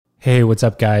Hey, what's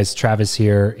up, guys? Travis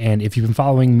here. And if you've been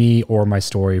following me or my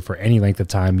story for any length of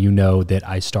time, you know that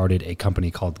I started a company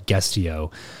called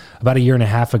Guestio about a year and a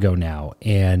half ago now.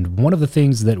 And one of the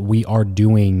things that we are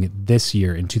doing this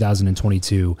year in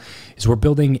 2022 is we're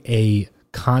building a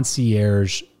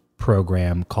concierge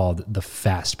program called the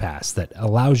Fast Pass that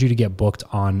allows you to get booked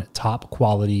on top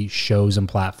quality shows and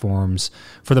platforms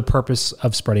for the purpose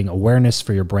of spreading awareness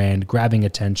for your brand, grabbing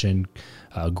attention,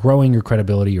 growing your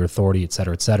credibility, your authority, et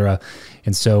cetera, et cetera.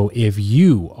 And so if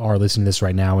you are listening to this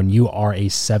right now and you are a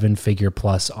 7-figure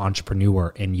plus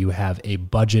entrepreneur and you have a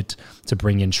budget to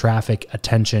bring in traffic,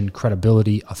 attention,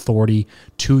 credibility, authority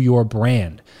to your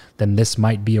brand, then this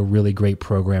might be a really great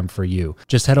program for you.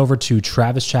 Just head over to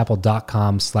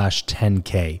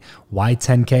travischappell.com/10K. Why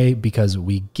 10K? Because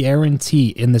we guarantee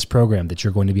in this program that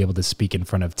you're going to be able to speak in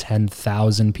front of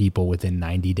 10,000 people within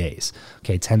 90 days.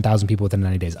 Okay, 10,000 people within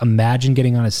 90 days. Imagine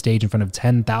getting on a stage in front of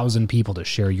 10,000 people to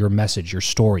share your message, your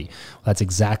story. Well, that's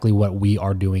exactly what we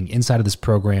are doing inside of this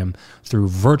program through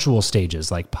virtual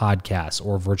stages like podcasts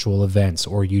or virtual events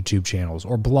or YouTube channels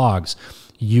or blogs.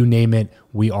 You name it,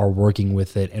 we are working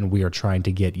with it, and we are trying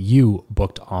to get you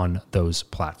booked on those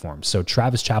platforms. So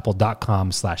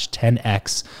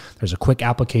travischappell.com/10X. There's a quick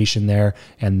application there,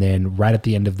 and then right at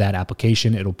the end of that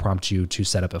application, it'll prompt you to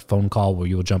set up a phone call where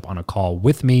you'll jump on a call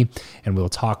with me, and we'll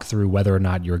talk through whether or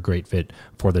not you're a great fit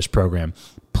for this program.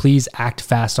 Please act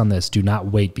fast on this. Do not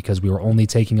wait, because we are only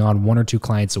taking on 1 or 2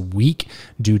 clients a week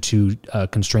due to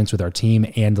constraints with our team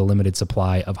and the limited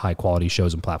supply of high quality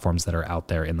shows and platforms that are out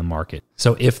there in the market.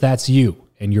 So if that's you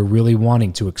and you're really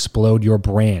wanting to explode your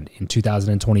brand in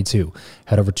 2022,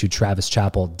 head over to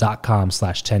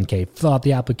travischappell.com/10K, fill out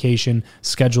the application,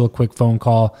 schedule a quick phone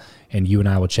call, and you and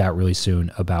I will chat really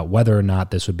soon about whether or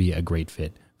not this would be a great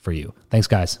fit for you. Thanks,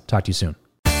 guys. Talk to you soon.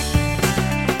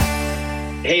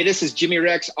 Hey, this is Jimmy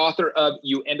Rex, author of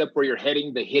You End Up Where You're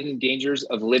Heading, The Hidden Dangers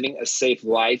of Living a Safe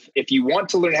Life. If you want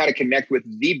to learn how to connect with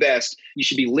the best, you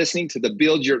should be listening to the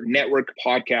Build Your Network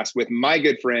podcast with my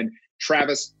good friend,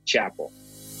 Travis Chappell.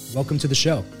 Welcome to the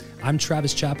show. I'm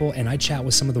Travis Chappell, and I chat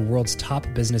with some of the world's top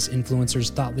business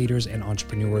influencers, thought leaders, and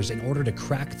entrepreneurs in order to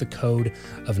crack the code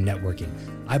of networking.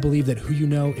 I believe that who you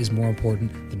know is more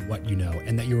important than what you know,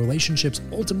 and that your relationships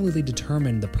ultimately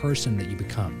determine the person that you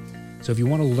become. So if you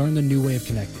want to learn the new way of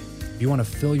connecting, if you want to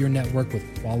fill your network with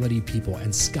quality people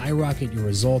and skyrocket your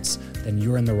results, then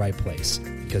you're in the right place,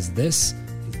 because this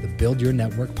is the Build Your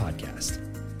Network podcast.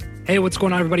 Hey, what's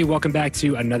going on, everybody? Welcome back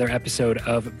to another episode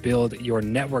of Build Your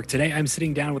Network. Today, I'm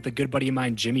sitting down with a good buddy of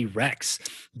mine, Jimmy Rex.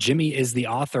 Jimmy is the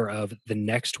author of The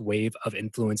Next Wave of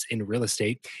Influence in Real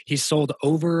Estate. He's sold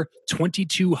over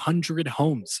 2,200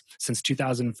 homes since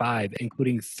 2005,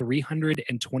 including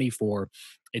 324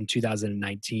 in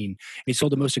 2019. He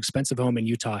sold the most expensive home in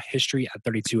Utah history at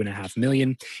 $32.5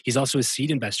 million. He's also a seed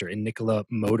investor in Nikola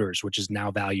Motors, which is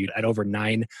now valued at over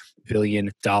 $9 billion.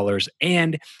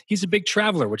 And he's a big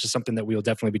traveler, which is something that we will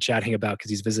definitely be chatting about because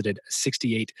he's visited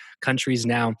 68 countries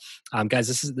now. Guys,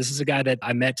 this is a guy that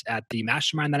I met at the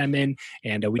mastermind that I'm in,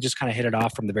 and we just kind of hit it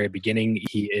off from the very beginning.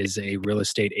 He is a real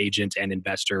estate agent and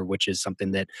investor, which is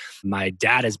something that my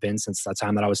dad has been since the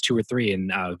time that I was 2 or 3,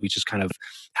 and we just kind of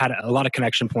had a lot of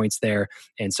connection points there.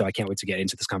 And so I can't wait to get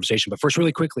into this conversation. But first,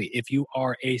 really quickly, if you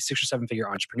are a 6 or 7 figure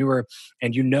entrepreneur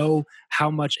and you know how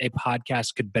much a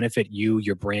podcast could benefit you,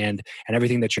 your brand, and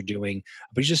everything that you're doing,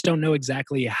 but you just don't know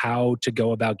exactly how to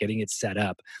go about getting it set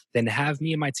up, then have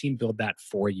me and my team build that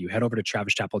for you. Head over to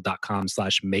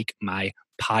travischappell.com/makemypodcast.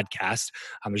 Just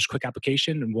a quick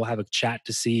application, and we'll have a chat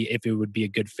to see if it would be a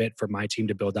good fit for my team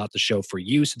to build out the show for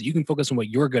you so that you can focus on what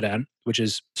you're good at, which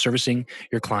is servicing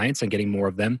your clients and getting more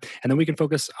of them. And then we can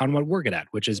focus on what we're good at,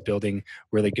 which is building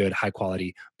really good, high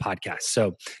quality podcasts.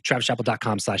 So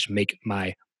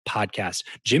travischappell.com/makemypodcast.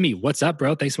 Jimmy, what's up,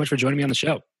 bro? Thanks so much for joining me on the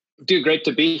show. Dude, great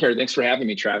to be here. Thanks for having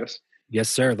me, Travis. Yes,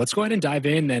 sir. Let's go ahead and dive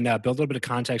in and build a little bit of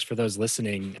context for those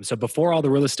listening. So before all the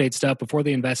real estate stuff, before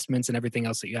the investments and everything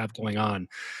else that you have going on,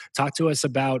 talk to us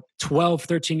about 12,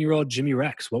 13-year-old Jimmy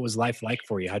Rex. What was life like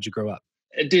for you? How'd you grow up?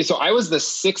 Dude, so I was the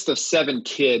 6th of 7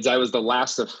 kids. I was the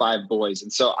last of 5 boys.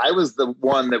 And so I was the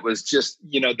one that was just,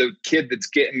 the kid that's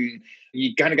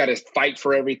you kind of got to fight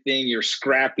for everything. You're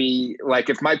scrappy. Like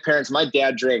if my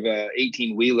dad drove a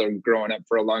 18-wheeler growing up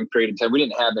for a long period of time. We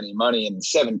didn't have any money, and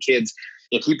 7 kids.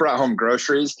 If he brought home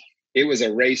groceries, it was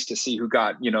a race to see who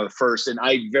got, first. And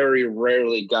I very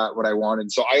rarely got what I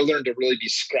wanted. So I learned to really be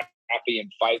scrappy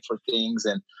and fight for things.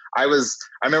 And I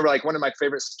remember like one of my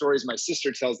favorite stories, my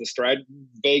sister tells the story. I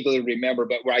vaguely remember,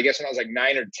 but I guess when I was like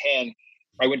 9 or 10,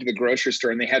 I went to the grocery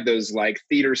store and they had those like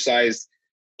theater sized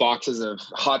boxes of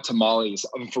hot tamales.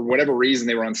 For whatever reason,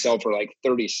 they were on sale for like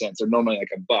 30 cents. They're normally like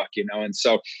 $1, And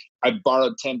so I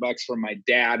borrowed $10 from my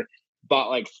dad, bought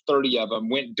like 30 of them,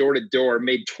 went door to door,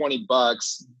 made $20,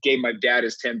 gave my dad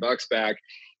his $10 back.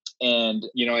 And,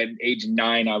 at age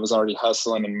 9, I was already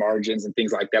hustling and margins and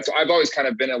things like that. So I've always kind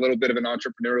of been a little bit of an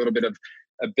entrepreneur, a little bit of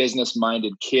a business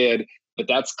minded kid, but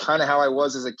that's kind of how I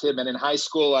was as a kid. And in high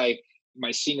school,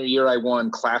 my senior year, I won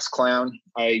class clown.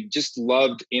 I just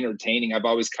loved entertaining. I've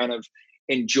always kind of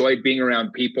enjoyed being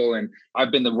around people, and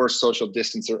I've been the worst social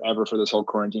distancer ever for this whole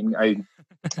quarantine. I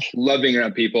love being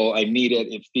around people. I need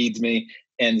it. It feeds me.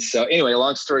 And so anyway,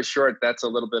 long story short, that's a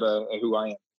little bit of who I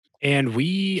am. And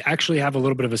we actually have a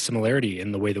little bit of a similarity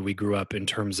in the way that we grew up in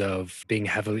terms of being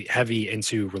heavy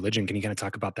into religion. Can you kind of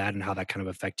talk about that and how that kind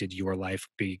of affected your life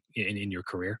in your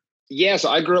career? Yeah, so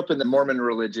I grew up in the Mormon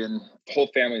religion. The whole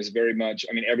family is very much,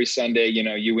 every Sunday,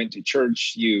 you went to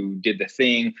church, you did the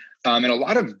thing. And a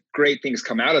lot of great things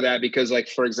come out of that because, like,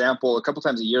 for example, a couple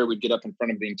times a year, we'd get up in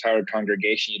front of the entire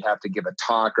congregation. You'd have to give a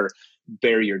talk or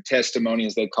bear your testimony,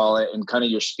 as they call it. And kind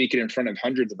of you're speaking in front of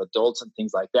hundreds of adults and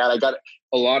things like that. I got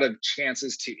a lot of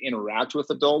chances to interact with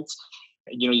adults.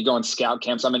 You go on scout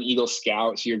camps. I'm an Eagle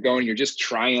Scout. So you're just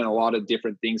trying a lot of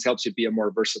different things, helps you be a more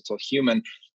versatile human.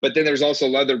 But then there's also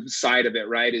the other side of it,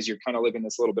 right? Is you're kind of living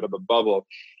this little bit of a bubble.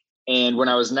 And when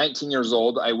I was 19 years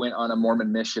old, I went on a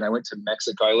Mormon mission. I went to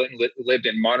Mexico. I lived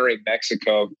in Monterrey,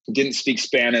 Mexico. Didn't speak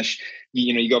Spanish.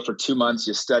 You go for 2 months,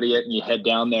 you study it, and you head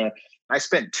down there. I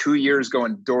spent 2 years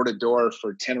going door to door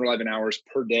for 10 or 11 hours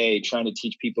per day, trying to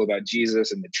teach people about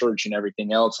Jesus and the church and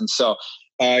everything else. And so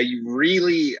you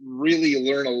really, really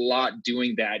learn a lot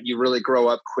doing that. You really grow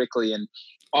up quickly. And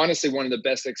honestly, one of the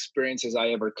best experiences I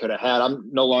ever could have had. I'm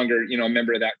no longer, a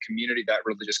member of that community, that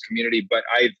religious community, but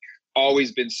I've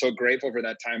always been so grateful for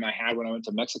that time I had when I went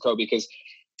to Mexico, because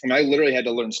I literally had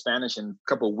to learn Spanish in a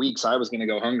couple of weeks. I was going to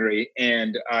go hungry,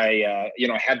 and I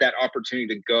had that opportunity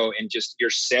to go and just, you're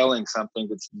selling something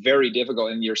that's very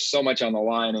difficult, and you're so much on the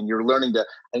line, and you're learning to, I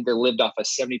think they lived off of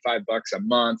 $75 a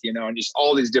month, and just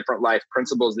all these different life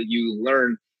principles that you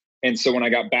learn. And so when I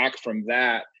got back from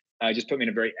that, just put me in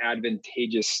a very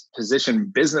advantageous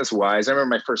position business-wise. I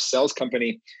remember my first sales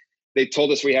company, they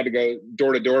told us we had to go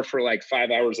door to door for like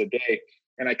 5 hours a day.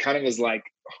 And I kind of was like,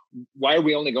 why are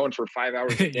we only going for 5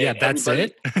 hours a day? Yeah, that's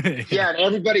it. Yeah. And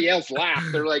everybody else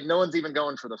laughed. They're like, no one's even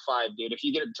going for the 5, dude. If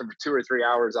you get it to 2 or 3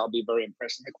 hours, I'll be very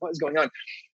impressed. I'm like, what is going on?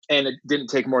 And it didn't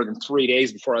take more than 3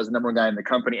 days before I was the number one guy in the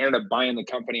company. I ended up buying the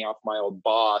company off my old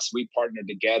boss. We partnered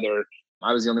together.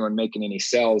 I was the only one making any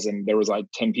sales, and there was like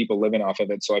 10 people living off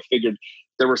of it. So I figured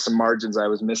there were some margins I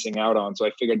was missing out on. So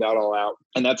I figured that all out.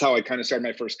 And that's how I kind of started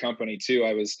my first company too.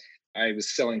 I was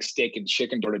selling steak and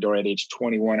chicken door to door at age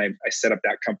 21. I set up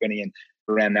that company and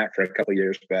ran that for a couple of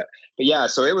years. But yeah,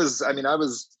 so it was,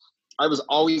 I was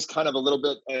always kind of a little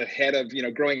bit ahead of,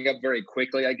 growing up very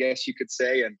quickly, I guess you could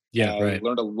say. And right.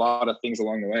 Learned a lot of things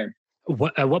along the way.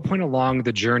 At what point along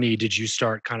the journey did you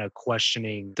start kind of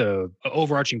questioning the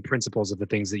overarching principles of the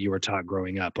things that you were taught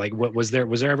growing up? Like, was there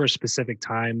ever a specific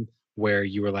time where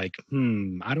you were like,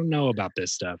 I don't know about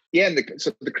this stuff? Yeah. And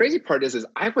so the crazy part is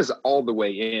I was all the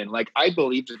way in. Like, I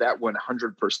believed that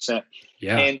 100%.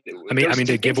 Yeah. And I mean,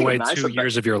 to give away 2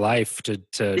 years of your life to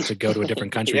go to a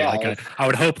different country, yeah. I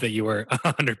would hope that you were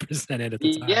 100% in at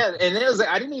the time. Yeah. And it was like,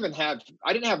 I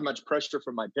didn't have much pressure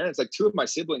from my parents. Like, 2 of my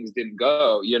siblings didn't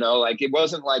go, like, it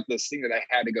wasn't like this thing that I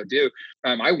had to go do.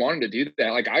 I wanted to do that.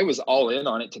 Like, I was all in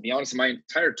on it, to be honest. In my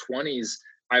entire 20s,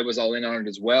 I was all in on it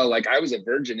as well. Like, I was a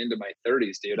virgin into my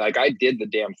 30s, dude. Like, I did the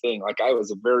damn thing. Like, I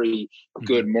was a very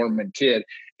good Mormon kid.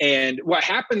 And what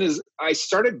happened is I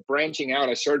started branching out.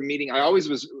 I started meeting. I always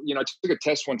was, I took a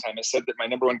test one time. I said that my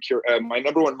number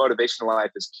one motivation in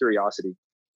life is curiosity.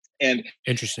 And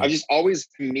interesting. I was just always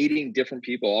meeting different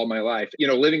people all my life.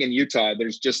 Living in Utah,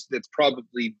 it's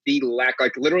probably the lack,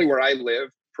 like literally where I live,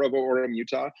 Provo, Orem,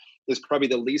 Utah, is probably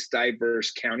the least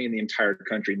diverse county in the entire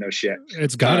country. No shit.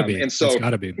 It's gotta be. And so, it's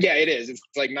gotta be. Yeah, it is. It's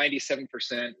like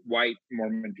 97% white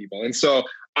Mormon people. And so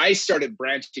I started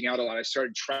branching out a lot. I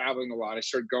started traveling a lot. I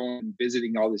started going and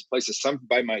visiting all these places, some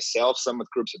by myself, some with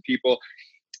groups of people.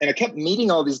 And I kept meeting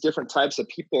all these different types of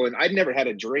people. And I'd never had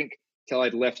a drink till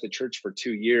I'd left the church for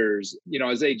 2 years. I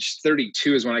was age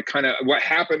 32 is when what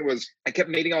happened was I kept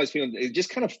meeting all these people. It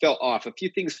just kind of felt off. A few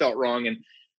things felt wrong. And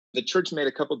the church made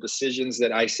a couple of decisions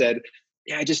that I said,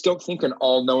 yeah, I just don't think an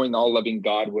all-knowing, all-loving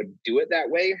God would do it that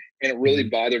way. And it really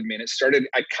bothered me. And it started,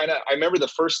 I remember the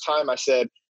first time I said,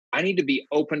 I need to be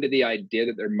open to the idea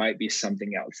that there might be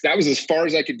something else. That was as far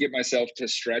as I could get myself to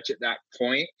stretch at that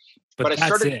point. But I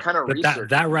started kind of researching.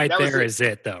 That right there is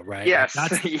it though, right? Yes.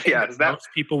 Like Yes. That most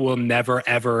people will never,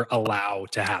 ever allow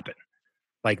to happen.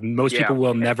 Like most people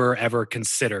will never, ever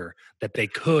consider that they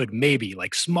could maybe,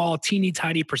 like small, teeny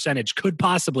tiny percentage could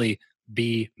possibly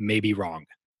be maybe wrong.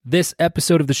 This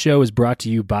episode of the show is brought to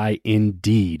you by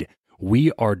Indeed.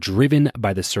 We are driven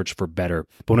by the search for better.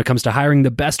 But when it comes to hiring, the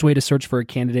best way to search for a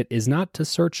candidate is not to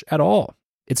search at all.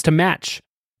 It's to match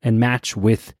and match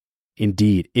with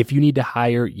Indeed. If you need to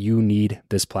hire, you need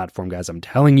this platform, guys. I'm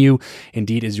telling you,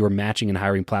 Indeed is your matching and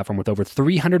hiring platform with over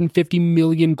 350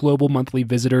 million global monthly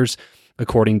visitors,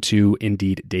 according to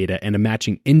Indeed data, and a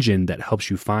matching engine that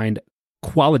helps you find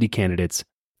quality candidates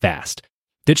fast.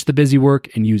 Ditch the busy work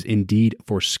and use Indeed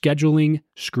for scheduling,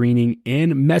 screening,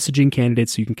 and messaging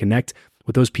candidates so you can connect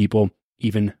with those people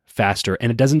even faster.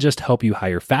 And it doesn't just help you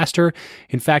hire faster.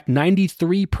 In fact,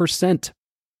 93%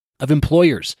 of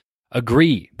employers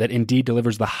agree that Indeed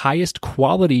delivers the highest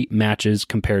quality matches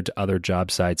compared to other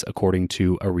job sites, according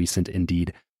to a recent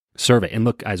Indeed survey. And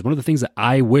look, guys, one of the things that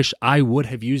I wish I would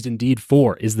have used Indeed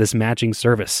for is this matching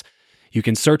service. You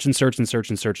can search and search and search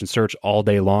and search and search all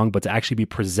day long, but to actually be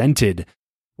presented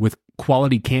with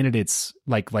quality candidates,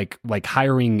 like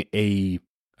hiring a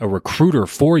recruiter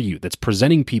for you that's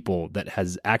presenting people that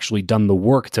has actually done the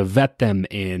work to vet them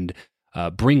and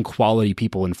bring quality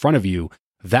people in front of you,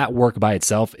 that work by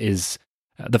itself is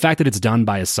the fact that it's done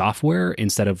by a software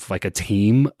instead of like a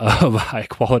team of high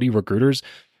quality recruiters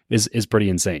is pretty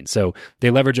insane. So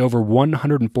they leverage over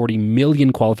 140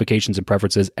 million qualifications and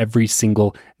preferences every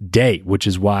single day, which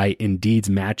is why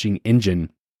Indeed's matching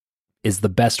engine is the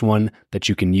best one that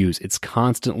you can use. It's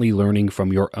constantly learning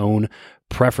from your own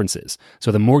preferences.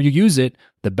 So the more you use it,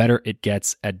 the better it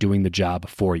gets at doing the job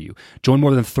for you. Join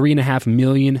more than 3.5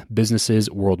 million businesses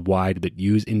worldwide that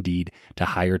use Indeed to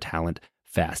hire talent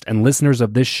fast. And listeners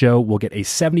of this show will get a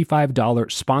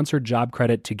 $75 sponsored job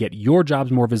credit to get your jobs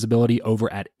more visibility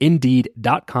over at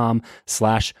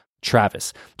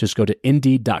Indeed.com/Travis. Just go to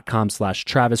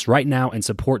Indeed.com/Travis right now and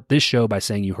support this show by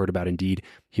saying you heard about Indeed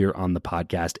here on the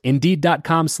podcast.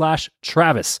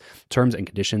 Indeed.com/Travis. Terms and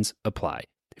conditions apply.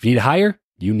 If you need to hire,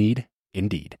 you need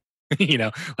Indeed.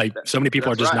 Like so many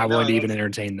people are just not willing to even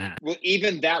entertain that. Well,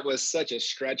 even that was such a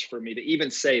stretch for me to even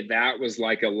say that was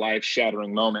like a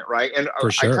life-shattering moment, right? And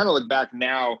For sure. I kind of look back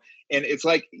now, and it's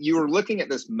like you were looking at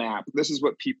this map. This is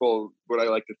what I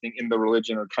like to think in the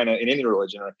religion, or kind of in any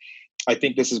religion, or I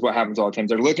think this is what happens all the time.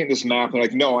 They're looking at this map and they're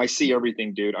like, no, I see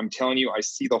everything, dude. I'm telling you, I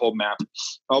see the whole map.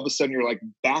 All of a sudden you're like,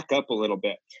 back up a little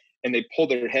bit. And they pull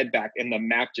their head back and the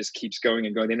map just keeps going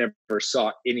and going. They never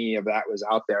saw any of that was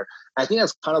out there. I think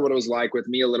that's kind of what it was like with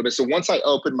me a little bit. So once I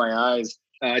opened my eyes,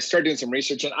 I started doing some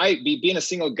research, and being a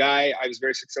single guy, I was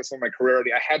very successful in my career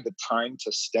already. I had the time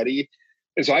to study.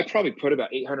 And so I probably put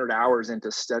about 800 hours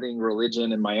into studying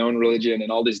religion and my own religion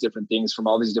and all these different things from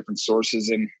all these different sources.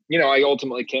 And, I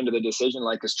ultimately came to the decision,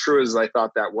 like as true as I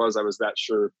thought that was, I was that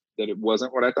sure that it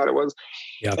wasn't what I thought it was.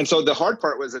 Yep. And so the hard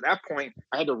part was at that point,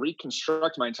 I had to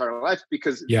reconstruct my entire life,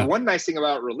 because the one nice thing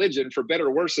about religion, for better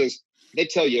or worse, is they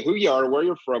tell you who you are, where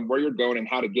you're from, where you're going, and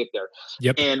how to get there.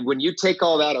 Yep. And when you take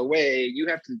all that away, you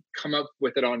have to come up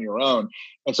with it on your own.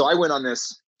 And so I went on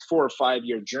this 4 or 5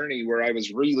 year journey where I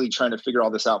was really trying to figure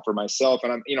all this out for myself.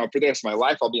 And I'm, for the rest of my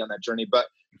life, I'll be on that journey, but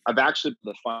I've actually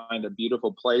been able to find a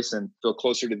beautiful place and feel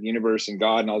closer to the universe and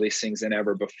God and all these things than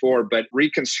ever before. But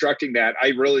reconstructing that, I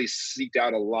really seeked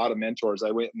out a lot of mentors.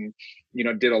 I went and,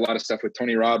 did a lot of stuff with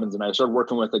Tony Robbins, and I started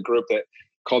working with a group that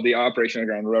called the Operation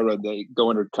Underground Railroad. They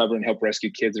go undercover and help rescue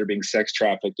kids that are being sex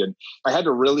trafficked. And I had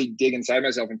to really dig inside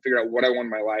myself and figure out what I wanted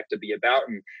my life to be about,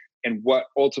 and what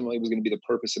ultimately was going to be the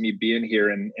purpose of me being here,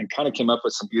 and kind of came up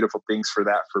with some beautiful things for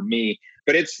that for me.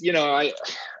 But it's, I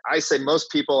say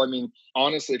most people,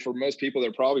 honestly, for most people,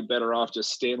 they're probably better off just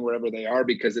staying wherever they are,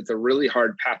 because it's a really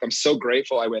hard path. I'm so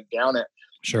grateful I went down it.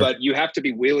 Sure. But you have to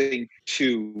be willing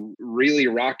to really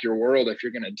rock your world if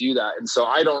you're going to do that. And so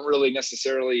I don't really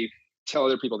necessarily tell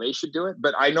other people they should do it,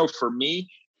 but I know for me,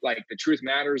 like, the truth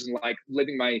matters, and like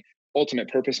living my ultimate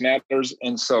purpose matters.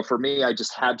 And so for me, I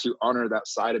just had to honor that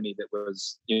side of me that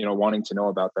was, wanting to know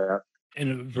about that.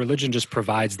 And religion just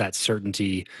provides that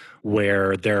certainty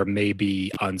where there may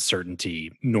be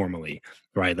uncertainty normally,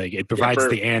 right? Like it provides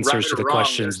the answers to the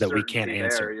questions that we can't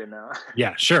answer. There,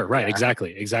 Yeah, sure. Right. Yeah.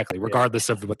 Exactly. Regardless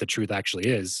of what the truth actually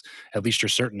is, at least you're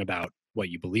certain about what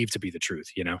you believe to be the truth,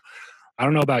 I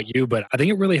don't know about you, but I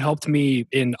think it really helped me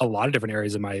in a lot of different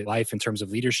areas of my life in terms of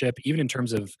leadership, even in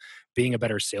terms of being a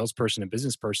better salesperson and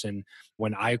business person.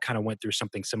 When I kind of went through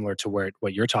something similar to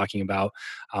what you're talking about,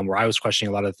 where I was questioning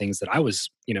a lot of the things that I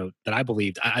was, that I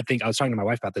believed. I think I was talking to my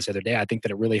wife about this the other day. I think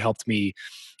that it really helped me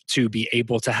to be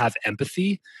able to have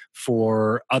empathy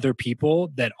for other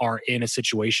people that are in a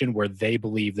situation where they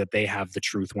believe that they have the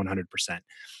truth 100%.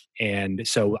 And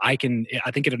so I think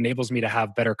it enables me to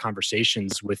have better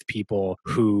conversations with people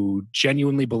who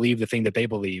genuinely believe the thing that they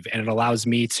believe. And it allows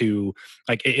me to,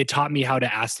 it taught me how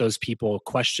to ask those people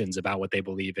questions about what they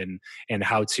believe in and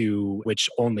which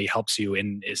only helps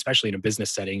you especially in a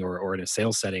business setting or in a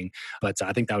sales setting. But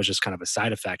I think that was just kind of a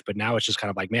side effect. But now it's just kind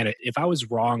of like, man, if I was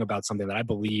wrong about something that I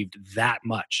believed that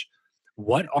much,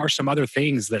 what are some other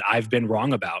things that I've been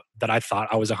wrong about that I thought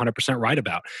I was 100% right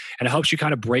about? And it helps you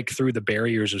kind of break through the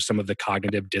barriers of some of the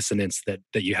cognitive dissonance that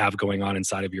you have going on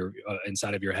inside of your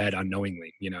head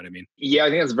unknowingly. You know what I mean? Yeah, I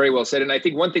think that's very well said. And I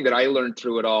think one thing that I learned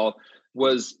through it all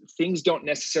was things don't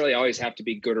necessarily always have to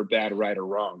be good or bad, right or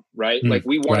wrong, right? Like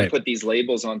we want to put these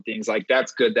labels on things like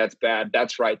that's good, that's bad,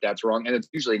 that's right, that's wrong. And it's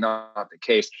usually not the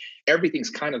case.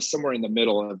 Everything's kind of somewhere in the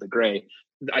middle of the gray.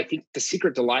 I think the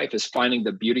secret to life is finding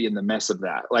the beauty in the mess of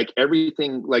that. Like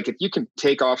everything, like if you can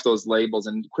take off those labels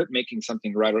and quit making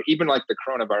something right, or even like the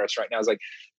coronavirus right now is like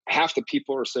half the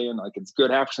people are saying like it's good,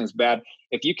 half saying it's bad.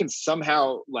 If you can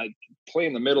somehow like play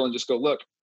in the middle and just go, look,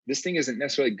 this thing isn't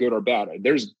necessarily good or bad.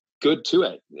 There's good to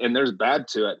it and there's bad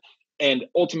to it. And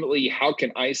ultimately, how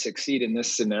can I succeed in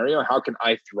this scenario? How can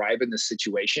I thrive in this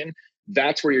situation?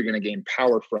 That's where you're going to gain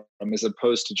power from, as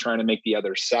opposed to trying to make the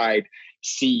other side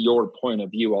see your point of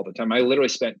view all the time. I literally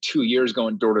spent 2 years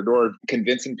going door to door,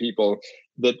 convincing people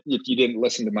that if you didn't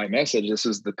listen to my message, this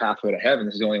is the pathway to heaven.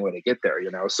 This is the only way to get there,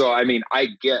 So, I mean, I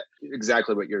get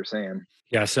exactly what you're saying.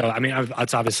 Yeah. So, I mean,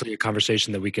 it's obviously a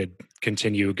conversation that we could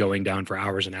continue going down for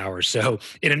hours and hours. So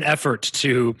in an effort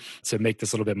to make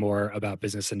this a little bit more about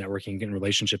business and networking and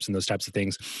relationships and those types of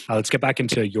things, let's get back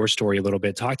into your story a little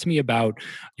bit. Talk to me about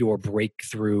your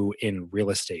breakthrough in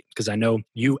real estate, because I know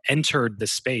you entered the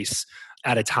space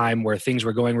at a time where things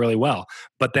were going really well,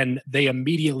 but then they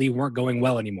immediately weren't going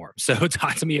well anymore. So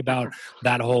talk to me about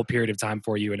that whole period of time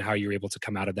for you and how you were able to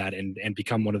come out of that and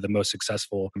become one of the most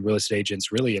successful real estate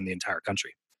agents really in the entire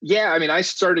country. Yeah, I mean, I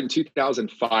started in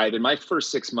 2005. In my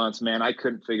first 6 months, man, I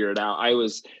couldn't figure it out.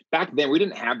 Back then, we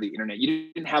didn't have the internet.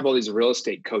 You didn't have all these real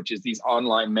estate coaches, these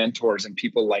online mentors and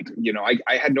people like,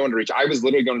 I had no one to reach. I was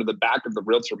literally going to the back of the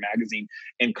Realtor magazine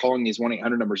and calling these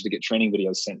 1-800 numbers to get training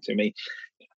videos sent to me.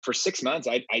 For 6 months,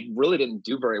 I really didn't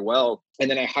do very well.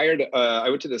 And then I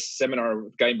went to this seminar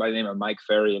with a guy by the name of Mike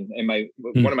Ferry, and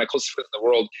one of my closest friends in the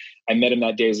world, I met him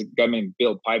that day, is a guy named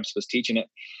Bill Pipes was teaching it.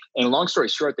 And long story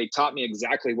short, they taught me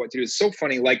exactly what to do. It's so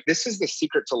funny. Like, this is the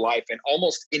secret to life in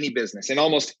almost any business, in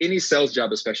almost any sales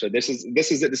job, especially. This is it.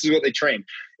 This is what they train.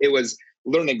 It was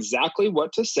learn exactly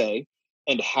what to say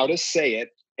and how to say it,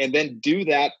 and then do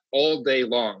that all day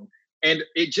long. And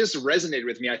it just resonated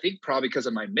with me. I think probably because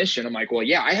of my mission. I'm like, well,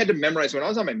 yeah, I had to memorize. When I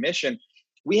was on my mission,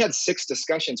 we had 6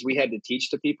 discussions we had to teach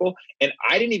to people, and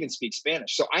I didn't even speak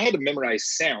Spanish. So I had to memorize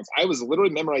sounds. I was literally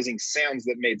memorizing sounds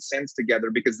that made sense together,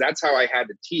 because that's how I had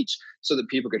to teach so that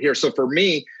people could hear. So for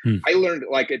me, I learned,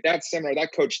 like, at that seminar,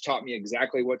 that coach taught me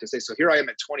exactly what to say. So here I am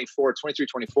at 23,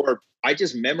 24. I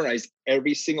just memorized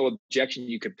every single objection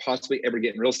you could possibly ever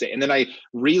get in real estate. And then I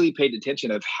really paid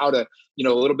attention of how to, a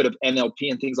little bit of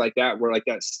NLP and things like that, where like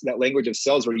that language of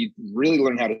sales, where you really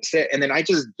learn how to say it. And then I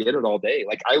just did it all day.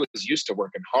 Like, I was used to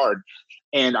working hard.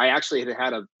 And I actually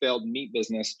had a failed meat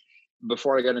business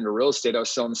before I got into real estate. I was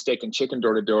selling steak and chicken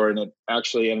door to door, and it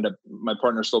actually ended up, my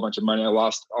partner stole a bunch of money. I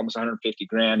lost almost 150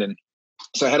 grand. And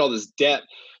so I had all this debt.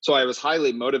 So I was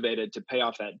highly motivated to pay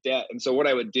off that debt. And so what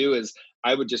I would do is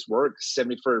I would just work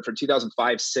for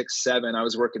 2005, 6, 7, I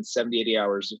was working 70, 80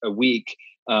 hours a week.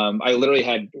 I literally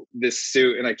had this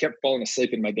suit, and I kept falling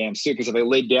asleep in my damn suit, because if I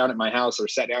laid down at my house or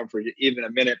sat down for even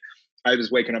a minute, I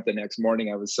was waking up the next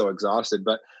morning. I was so exhausted.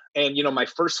 And my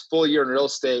first full year in real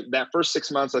estate, that first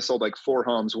 6 months, I sold like 4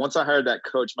 homes. Once I hired that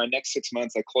coach, my next 6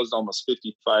 months, I closed almost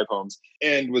 55 homes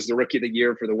and was the rookie of the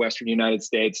year for the Western United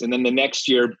States. And then the next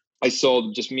year, I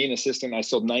sold, just me and assistant, I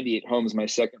sold 98 homes. My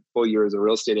second full year as a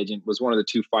real estate agent, was one of the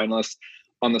 2 finalists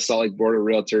on the Salt Lake Board of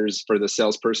Realtors for the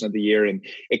salesperson of the year. And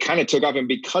it kind of took off. And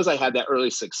because I had that early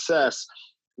success,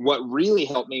 what really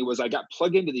helped me was I got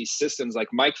plugged into these systems. Like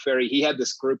Mike Ferry, he had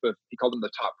this group of, he called them the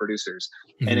top producers.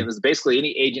 And it was basically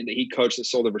any agent that he coached that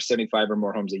sold over 75 or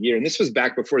more homes a year. And this was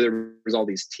back before there was all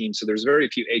these teams. So there's very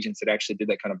few agents that actually did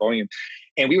that kind of volume.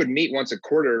 And we would meet once a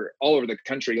quarter all over the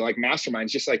country, like masterminds,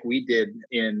 just like we did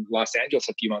in Los Angeles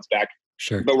a few months back.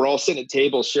 Sure. but we're all sitting at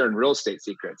tables sharing real estate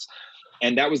secrets.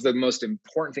 And that was the most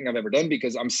important thing I've ever done,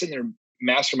 because I'm sitting there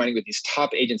masterminding with these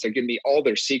top agents. They're giving me all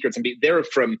their secrets, and they're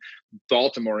from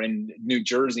Baltimore and New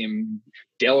Jersey and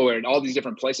Delaware and all these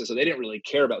different places. So they didn't really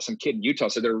care about some kid in Utah.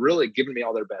 So they're really giving me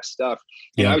all their best stuff.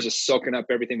 And I was just soaking up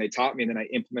everything they taught me, and then I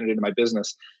implemented it into my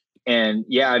business. And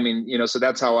yeah, I mean, so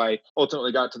that's how I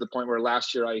ultimately got to the point where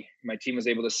last year my team was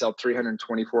able to sell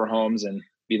 324 homes and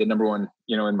be the number one,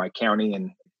 in my county,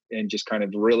 and just kind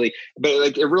of really, but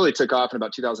like it really took off in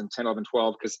about 2010, 11,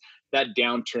 12, because that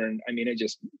downturn, I mean, it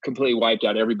just completely wiped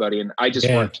out everybody. And I just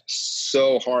worked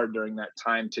so hard during that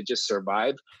time to just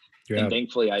survive. And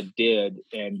thankfully I did.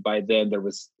 And by then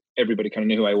everybody kind of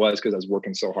knew who I was, because I was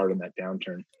working so hard on that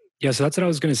downturn. Yeah. So that's what I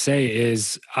was going to say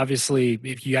is, obviously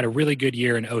if you had a really good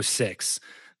year in 06,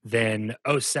 then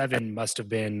 07 must have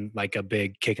been like a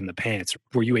big kick in the pants.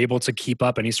 Were you able to keep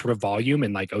up any sort of volume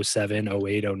in like 07,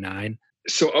 08, 09?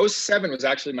 So 07 was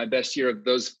actually my best year of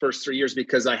those first 3 years,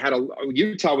 because I had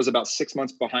Utah was about 6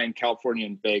 months behind California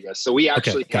and Vegas. So we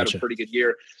actually had a pretty good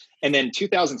year. And then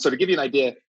 2000, so to give you an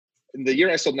idea, the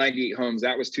year I sold 98 homes,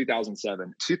 that was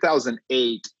 2007.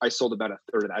 2008, I sold about a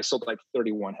third of that. I sold like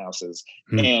 31 houses.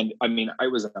 And I mean, I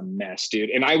was a mess,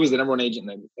 dude. And I was the number one agent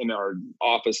in our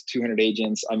office, 200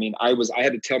 agents. I mean, I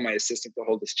had to tell my assistant to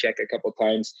hold this check a couple of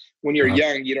times. When you're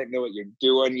young, you don't know what you're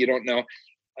doing. You don't know.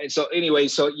 And so anyway,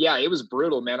 yeah, it was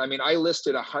brutal, man. I mean, I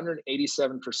listed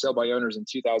 187 for sale by owners in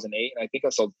 2008, and I think I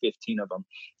sold 15 of them.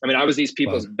 I mean, I was these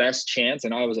people's best chance,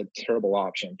 and I was a terrible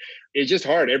option. It's just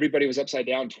hard. Everybody was upside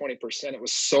down 20%. It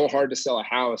was so hard to sell a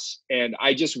house, and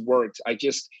I just worked.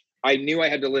 I knew I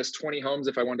had to list 20 homes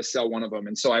if I wanted to sell one of them.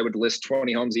 And so I would list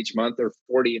 20 homes each month, or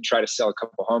 40, and try to sell a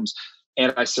couple homes.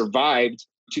 And I survived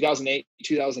 2008,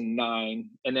 2009.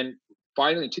 And then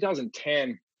finally in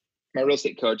 2010, my real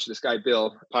estate coach, this guy,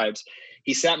 Bill Pipes,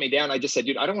 he sat me down. I just said,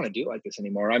 dude, I don't want to do it like this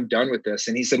anymore. I'm done with this.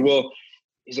 And he said, well,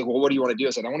 what do you want to do? I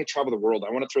said, I want to travel the world.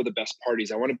 I want to throw the best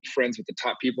parties. I want to be friends with the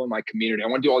top people in my community. I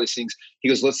want to do all these things. He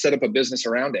goes, let's set up a business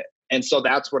around it. And so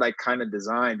that's what I kind of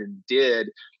designed and did.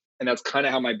 And that's kind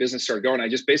of how my business started going. I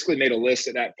just basically made a list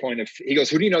at that point he goes,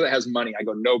 who do you know that has money? I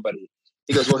go, nobody.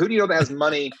 He goes, well, who do you know that has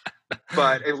money?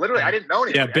 But literally, I didn't know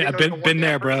anybody. Yeah, been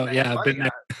there, bro. Yeah, I've been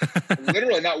there.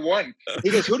 Literally, not one.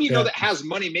 He goes, who do you know that has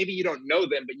money? Maybe you don't know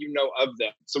them, but you know of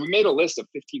them. So we made a list of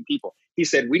 15 people. He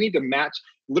said, we need to match.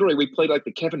 Literally, we played like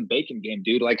the Kevin Bacon game,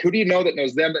 dude. Like, who do you know that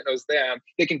knows them,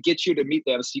 They can get you to meet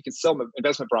them so you can sell them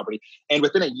investment property. And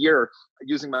within a year,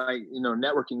 using my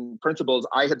networking principles,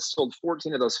 I had sold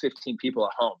 14 of those 15 people a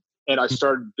home. And I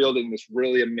started building this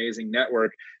really amazing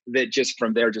network that just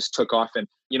from there just took off. And,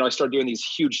 I started doing these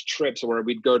huge trips where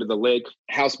we'd go to the lake,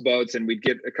 houseboats, and we'd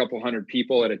get a couple hundred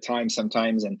people at a time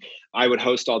sometimes. And I would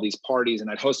host all these parties, and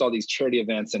I'd host all these charity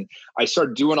events. And I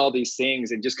started doing all these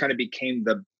things and just kind of became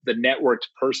the networked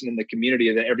person in the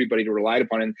community that everybody relied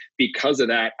upon. And because of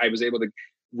that, I was able to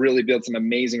really build some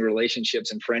amazing relationships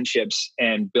and friendships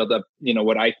and build up,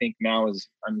 what I think now is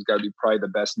I'm got to be probably the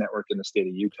best network in the state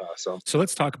of Utah. So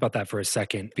let's talk about that for a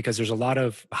second, because there's a lot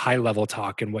of high level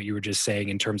talk in what you were just saying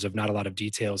in terms of not a lot of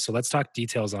details. So let's talk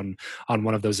details on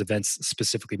one of those events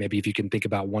specifically. Maybe if you can think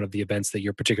about one of the events that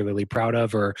you're particularly proud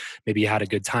of, or maybe you had a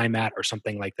good time at, or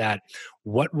something like that.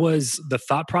 What was the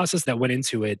thought process that went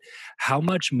into it? How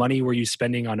much money were you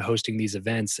spending on hosting these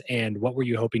events, and what were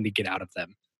you hoping to get out of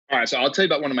them? All right, so I'll tell you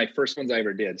about one of my first ones I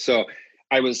ever did. So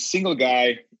I was a single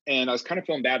guy, and I was kind of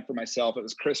feeling bad for myself. It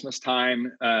was Christmas time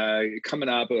coming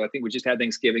up. I think we just had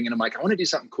Thanksgiving, and I'm like, I want to do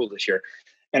something cool this year.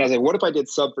 And I was like, what if I did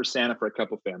sub for Santa for a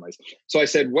couple of families? So I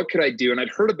said, what could I do? And I'd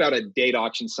heard about a date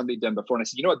auction somebody done before. And I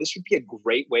said, you know what, this would be a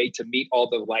great way to meet all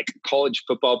the college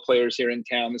football players here in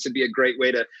town. This would be a great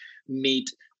way to meet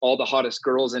all the hottest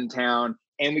girls in town,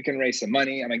 and we can raise some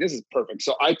money. I'm like, this is perfect.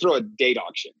 So I throw a date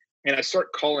auction. And I start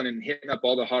calling and hitting up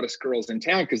all the hottest girls in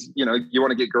town, because, you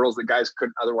want to get girls that guys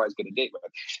couldn't otherwise get a date with.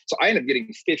 So I ended up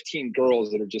getting 15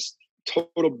 girls that are just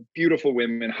total beautiful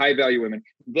women, high value women.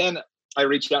 Then I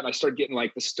reached out and I started getting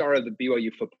like the star of the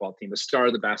BYU football team, the star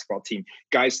of the basketball team,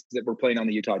 guys that were playing on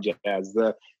the Utah Jazz,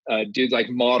 the dudes like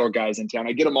model guys in town.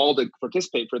 I get them all to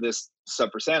participate for this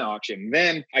Sub for Santa auction.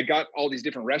 Then I got all these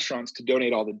different restaurants to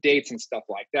donate all the dates and stuff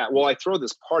like that. Well, I throw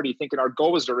this party thinking our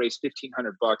goal was to raise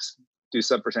 $1,500, do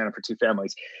Sub for Santa for 2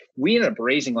 families. We ended up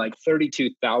raising like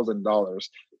 $32,000.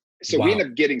 So we ended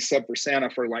up getting Sub for Santa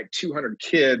for like 200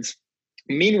 kids.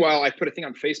 Meanwhile, I put a thing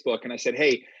on Facebook and I said,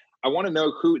 hey, I want to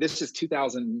know who, this is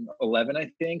 2011,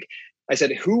 I think. I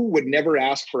said, who would never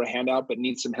ask for a handout but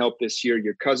needs some help this year?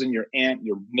 Your cousin, your aunt,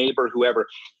 your neighbor, whoever.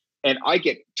 And I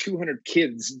get 200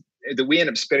 kids we end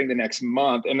up spending the next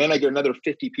month. And then I get another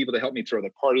 50 people to help me throw the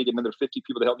party, get another 50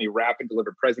 people to help me wrap and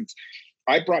deliver presents.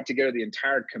 I brought together the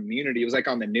entire community. It was like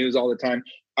on the news all the time.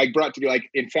 I brought together, like,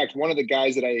 in fact, one of the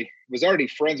guys that I was already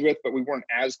friends with, but we weren't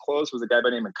as close, was a guy by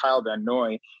the name of Kyle Van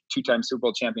Noy, 2-time Super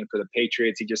Bowl champion for the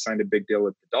Patriots. He just signed a big deal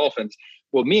with the Dolphins.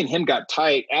 Well, me and him got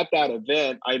tight at that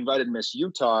event. I invited Miss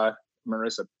Utah,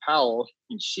 Marissa Powell,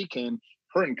 and she came.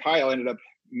 Her and Kyle ended up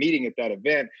meeting at that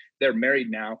event. They're married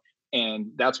now.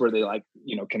 And that's where they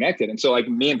connected. And so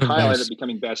me and Kyle ended up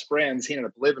becoming best friends. He ended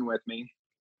up living with me.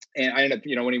 And I ended up,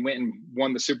 when he went and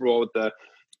won the Super Bowl with the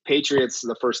Patriots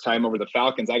the first time over the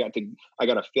Falcons, I got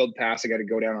a field pass. I got to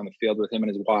go down on the field with him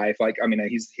and his wife.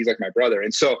 He's like my brother.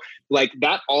 And so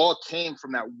that all came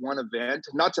from that one event.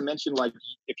 Not to mention,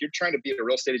 if you're trying to be a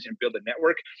real estate agent and build a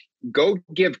network, go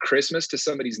give Christmas to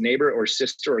somebody's neighbor or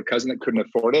sister or cousin that couldn't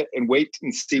afford it, and wait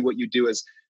and see what you do as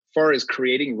far as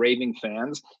creating raving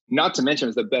fans. Not to mention,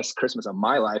 it was the best Christmas of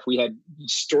my life. We had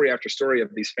story after story of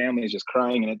these families just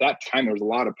crying. And at that time, there was a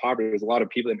lot of poverty. There was a lot of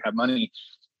people that didn't have money.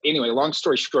 Anyway, long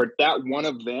story short, that one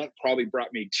event probably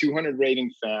brought me 200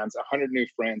 raving fans, 100 new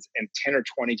friends, and 10 or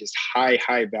 20 just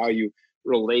high value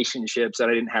relationships that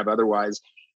I didn't have otherwise.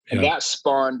 Yeah. And that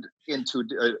spawned into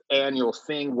an annual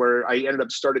thing where I ended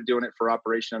up started doing it for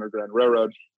Operation Underground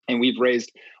Railroad. And we've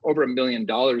raised over $1 million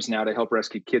now to help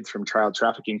rescue kids from child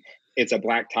trafficking. It's a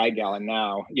black tie gala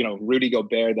now. Rudy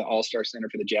Gobert, the All-Star Center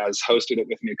for the Jazz, hosted it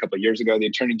with me a couple of years ago. The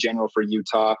Attorney General for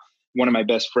Utah, one of my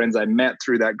best friends I met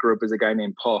through that group, is a guy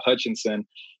named Paul Hutchinson,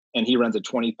 and he runs a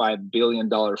 $25 billion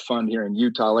fund here in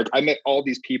Utah. I met all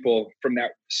these people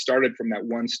started from that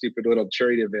one stupid little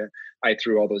charity event I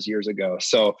threw all those years ago.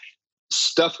 So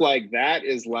stuff like that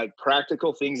is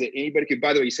practical things that anybody could.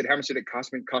 By the way, you said, how much did it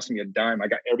cost me? It cost me a dime. I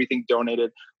got everything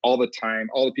donated all the time,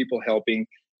 all the people helping.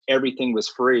 Everything was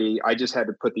free. I just had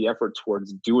to put the effort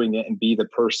towards doing it and be the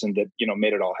person that,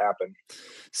 made it all happen.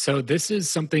 So this is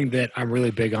something that I'm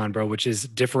really big on, bro, which is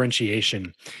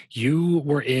differentiation. You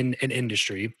were in an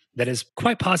industry that is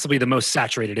quite possibly the most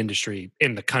saturated industry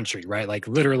in the country, right?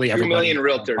 Literally 2 million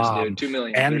realtors, dude. 2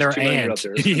 million. And their 2 million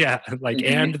realtors. Yeah.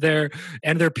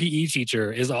 And their PE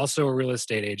teacher is also a real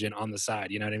estate agent on the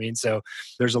side. You know what I mean? So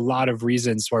there's a lot of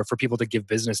reasons for people to give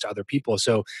business to other people.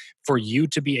 So for you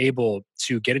to be able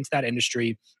to get into that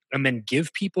industry and then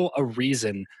give people a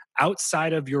reason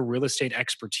outside of your real estate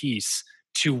expertise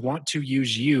to want to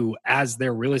use you as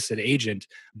their real estate agent,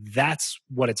 that's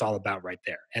what it's all about right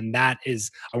there. And that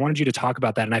is, I wanted you to talk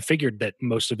about that. And I figured that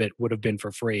most of it would have been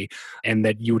for free and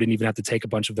that you wouldn't even have to take a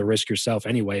bunch of the risk yourself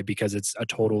anyway, because it's a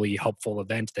totally helpful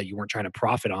event that you weren't trying to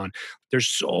profit on. There's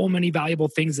so many valuable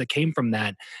things that came from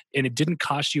that, and it didn't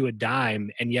cost you a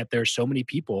dime. And yet there's so many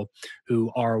people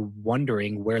who are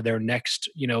wondering where their next,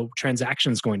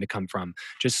 transaction is going to come from.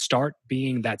 Just start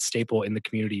being that staple in the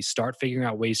community. Start figuring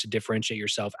out ways to differentiate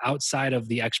yourself outside of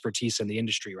the expertise in the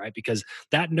industry, right? Because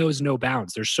that knows no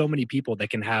bounds. There's so many people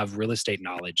that can have real estate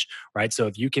knowledge, right? So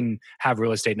if you can have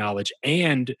real estate knowledge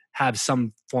and have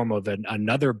some form of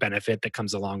another benefit that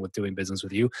comes along with doing business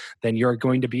with you, then you're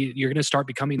going to start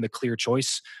becoming the clear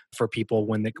choice for people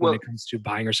when it comes to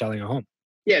buying or selling a home.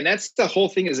 Yeah, and that's the whole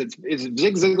thing. Is Zig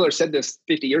Ziglar said this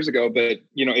 50 years ago, but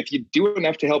if you do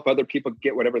enough to help other people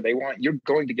get whatever they want, you're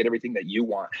going to get everything that you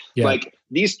want. Yeah.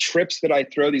 These trips that I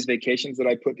throw, these vacations that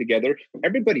I put together,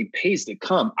 everybody pays to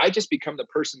come. I just become the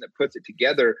person that puts it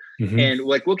together. Mm-hmm. And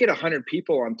we'll get 100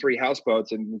 people on 3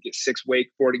 houseboats, and we'll get 6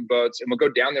 wakeboarding boats, and we'll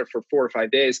go down there for 4 or 5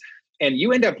 days. And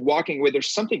you end up walking away.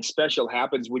 There's something special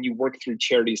happens when you work through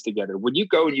charities together. When you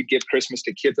go and you give Christmas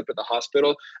to kids up at the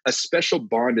hospital, a special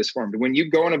bond is formed. When you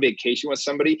go on a vacation with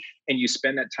somebody and you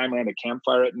spend that time around a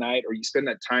campfire at night, or you spend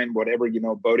that time,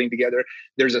 boating together,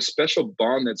 there's a special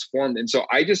bond that's formed. And so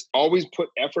I just always put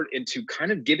effort into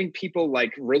kind of giving people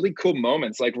really cool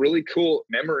moments, really cool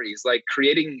memories,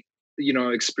 creating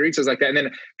experiences like that. And then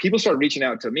people started reaching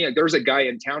out to me. There was a guy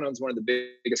in town, owns one of the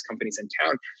biggest companies in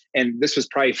town. And this was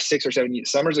probably 6 or 7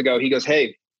 summers ago. He goes,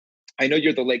 "Hey, I know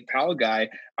you're the Lake Powell guy.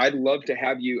 I'd love to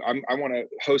have you. I want to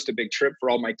host a big trip for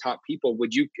all my top people.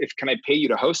 Can I pay you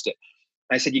to host it?"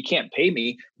 I said, "You can't pay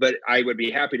me, but I would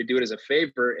be happy to do it as a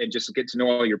favor and just get to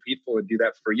know all your people and do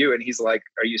that for you." And he's like,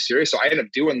 "Are you serious?" So I ended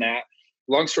up doing that.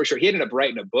 Long story short, he ended up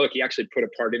writing a book. He actually put a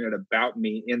part in it about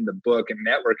me in the book and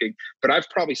networking. But I've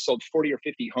probably sold 40 or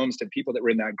 50 homes to people that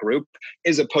were in that group,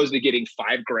 as opposed to getting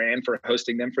 $5,000 for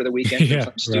hosting them for the weekend or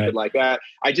something stupid like that.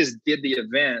 I just did the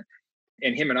event,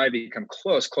 and him and I become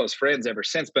close friends ever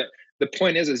since. But the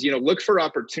point is, look for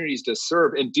opportunities to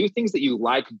serve and do things that you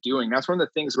like doing. That's one of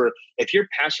the things where if you're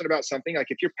passionate about something, like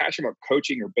if you're passionate about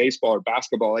coaching or baseball or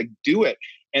basketball, like do it,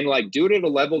 and like do it at a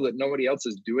level that nobody else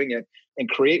is doing it, and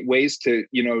create ways to,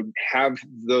 have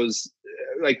those,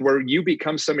 like where you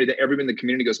become somebody that everyone in the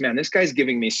community goes, man, this guy's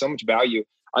giving me so much value.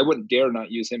 I wouldn't dare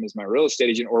not use him as my real estate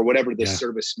agent or whatever this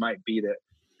service might be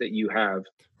that you have.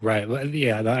 Right.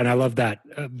 Yeah. And I love that,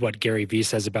 what Gary Vee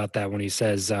says about that when he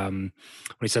says, I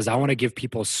want to give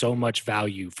people so much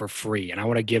value for free. And I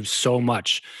want to give so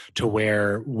much to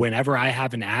where whenever I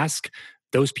have an ask,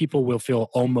 those people will feel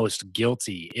almost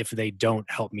guilty if they don't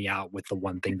help me out with the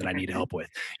one thing that I need help with.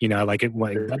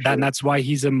 And that's why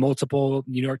he's a multiple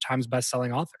New York Times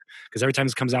bestselling author. Because every time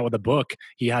he comes out with a book,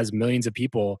 he has millions of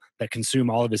people that consume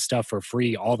all of his stuff for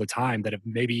free all the time that have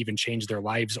maybe even changed their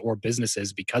lives or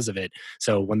businesses because of it.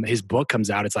 So when his book comes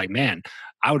out, it's like, man,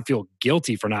 I would feel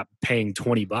guilty for not paying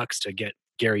 $20 to get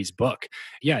Gary's book.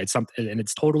 Yeah, it's something, and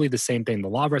it's totally the same thing. The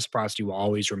law of reciprocity will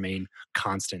always remain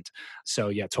constant. So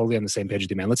yeah, totally on the same page with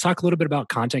you, man. Let's talk a little bit about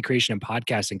content creation and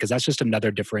podcasting, because that's just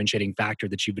another differentiating factor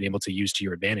that you've been able to use to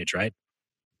your advantage, right?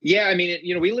 Yeah, I mean,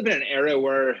 we live in an era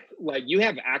where like you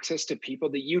have access to people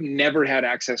that you never had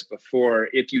access before.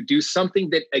 If you do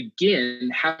something that, again,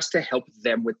 has to help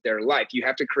them with their life, you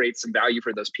have to create some value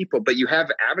for those people, but you have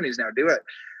avenues now to do it.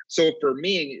 So for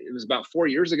me, it was about 4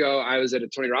 years ago, I was at a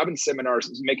Tony Robbins seminar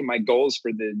making my goals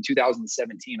for the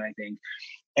 2017, I think.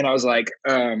 And I was like,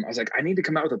 I need to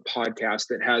come out with a podcast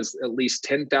that has at least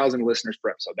 10,000 listeners per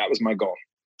episode. That was my goal.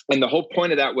 And the whole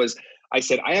point of that was, I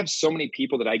said, I have so many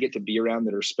people that I get to be around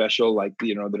that are special, like,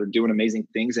 that are doing amazing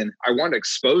things. And I wanted to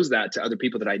expose that to other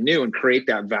people that I knew and create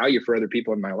that value for other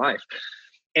people in my life.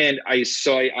 And I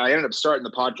ended up starting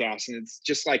the podcast, and it's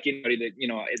just like anybody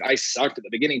that, I sucked at the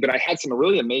beginning, but I had some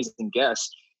really amazing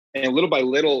guests. And little by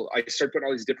little, I started putting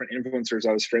all these different influencers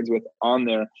I was friends with on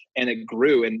there, and it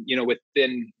grew. And,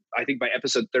 within, I think by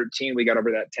episode 13, we got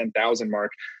over that 10,000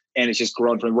 mark, and it's just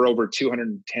grown we're over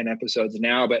 210 episodes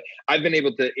now. But I've been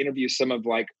able to interview some of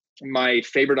like my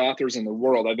favorite authors in the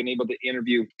world. I've been able to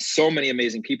interview so many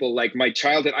amazing people. Like my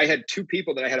childhood, I had two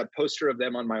people that I had a poster of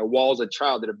them on my wall as a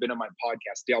child that have been on my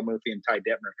podcast, Dale Murphy and Ty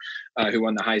Detmer, who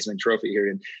won the Heisman Trophy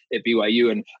here at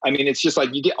BYU. And I mean, it's just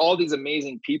like you get all these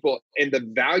amazing people, and the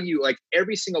value, like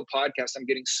every single podcast, I'm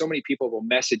getting so many people will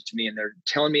message me and they're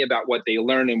telling me about what they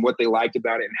learned and what they liked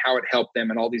about it and how it helped them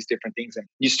and all these different things. And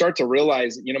you start to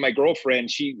realize, my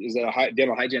girlfriend, she is a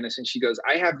dental hygienist, and she goes,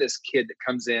 I have this kid that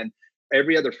comes in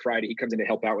every other Friday. He comes in to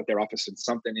help out with their office and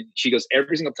something. And she goes,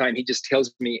 every single time he just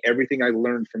tells me everything I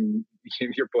learned from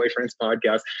your boyfriend's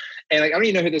podcast. And like, I don't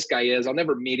even know who this guy is. I'll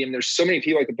never meet him. There's so many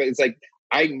people but it's like,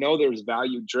 I know there's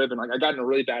value driven. Like I got in a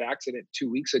really bad accident 2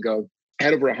 weeks ago. I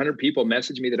had over 100 people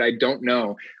message me that I don't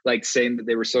know, like saying that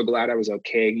they were so glad I was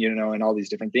okay, and all these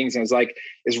different things. And I was like,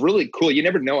 it's really cool. You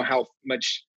never know how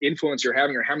much influence you're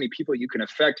having or how many people you can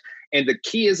affect. And the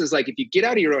key is like, if you get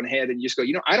out of your own head and you just go,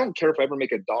 I don't care if I ever make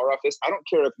 $1 off this. I don't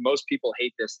care if most people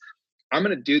hate this. I'm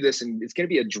going to do this, and it's going to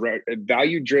be a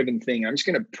value-driven thing. I'm just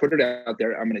going to put it out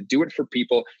there. I'm going to do it for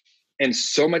people. And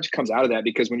so much comes out of that,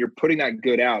 because when you're putting that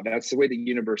good out, that's the way the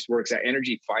universe works. That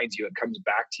energy finds you, it comes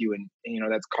back to you, and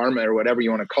that's karma or whatever you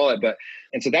want to call it.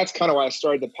 And so that's kind of why I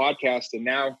started the podcast. And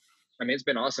now, I mean, it's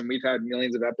been awesome. We've had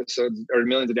millions of episodes or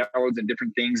millions of downloads and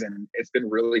different things. And it's been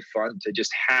really fun to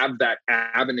just have that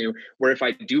avenue where if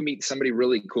I do meet somebody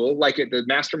really cool, like at the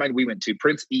mastermind we went to,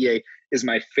 Prince EA is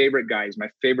my favorite guy. He's my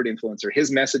favorite influencer.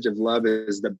 His message of love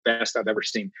is the best I've ever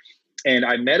seen. And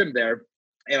I met him there,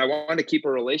 and I wanted to keep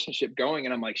a relationship going.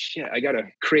 And I'm like, shit, I got to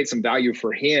create some value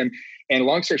for him. And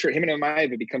long story short, him and I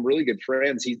have become really good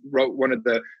friends. He wrote one of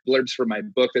the blurbs for my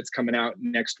book that's coming out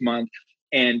next month.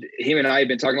 And him and I have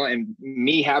been talking about, and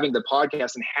me having the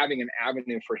podcast and having an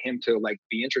avenue for him to like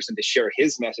be interested to share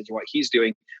his message and what he's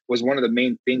doing was one of the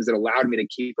main things that allowed me to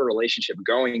keep a relationship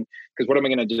going. Because what am I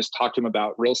going to just talk to him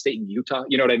about real estate in Utah?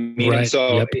 You know what I mean? Right. And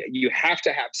so Yep. You have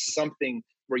to have something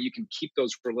where you can keep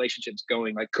those relationships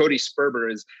going. Like Cody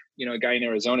Sperber is, a guy in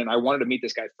Arizona, and I wanted to meet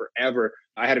this guy forever.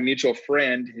 I had a mutual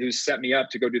friend who set me up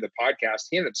to go do the podcast.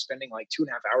 He ended up spending like 2.5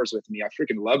 hours with me. I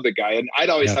freaking love the guy. And I'd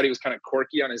always thought he was kind of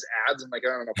quirky on his ads. I'm like,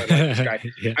 I don't know if I like this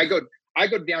guy. Yeah. I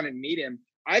go down and meet him.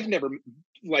 I've never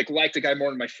liked a guy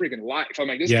more in my freaking life. I'm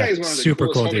like, this Yeah, guy is one of the super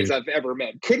coolest cool homies dude. I've ever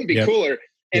met. Couldn't be cooler.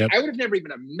 And Yep. I would have never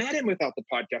even met him without the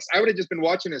podcast. I would have just been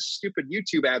watching his stupid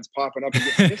YouTube ads popping up and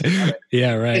getting pissed about it.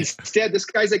 Yeah, right. Instead, this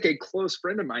guy's like a close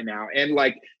friend of mine now. And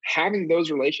like having those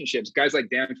relationships, guys like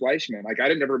Dan Fleischman, like I'd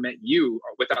have never met you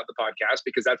without the podcast,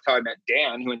 because that's how I met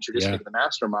Dan, who introduced me to the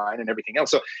mastermind and everything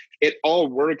else. So it all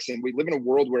works. And we live in a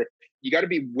world where you got to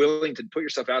be willing to put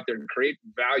yourself out there and create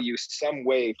value some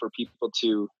way for people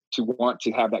to want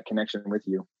to have that connection with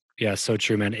you. Yeah, so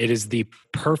true, man. It is the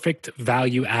perfect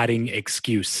value-adding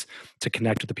excuse to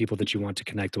connect with the people that you want to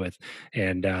connect with,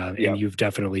 and you've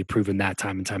definitely proven that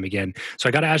time and time again. So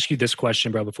I got to ask you this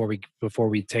question, bro, before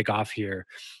we take off here.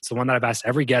 It's the one that I've asked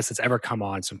every guest that's ever come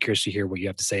on, so I'm curious to hear what you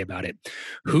have to say about it.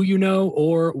 Who you know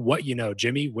or what you know,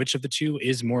 Jimmy? Which of the two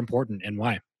is more important, and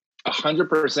why?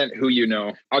 100% who you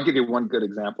know. I'll give you one good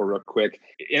example real quick.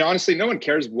 And honestly, no one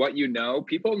cares what you know.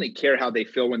 People only care how they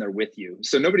feel when they're with you.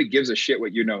 So nobody gives a shit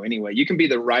what you know anyway. You can be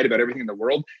right about everything in the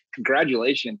world.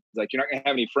 Congratulations. Like, you're not going to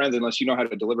have any friends unless you know how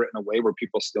to deliver it in a way where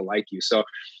people still like you. So,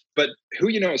 but who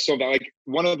you know is so valuable. Like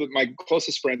one of my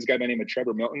closest friends, a guy by the name of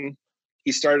Trevor Milton,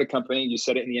 he started a company, you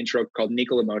said it in the intro, called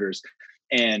Nikola Motors.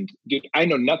 And dude, I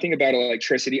know nothing about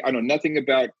electricity. I know nothing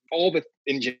about all the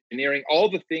engineering, all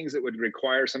the things that would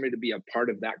require somebody to be a part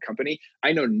of that company.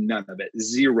 I know none of it,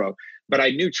 zero. But I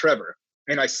knew Trevor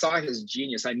and I saw his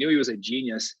genius. I knew he was a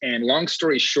genius. And long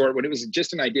story short, when it was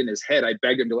just an idea in his head, I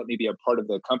begged him to let me be a part of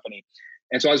the company.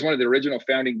 And so I was one of the original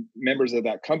founding members of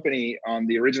that company on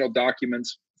the original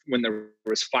documents when there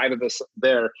was 5 of us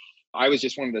there. I was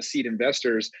just one of the seed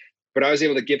investors, but I was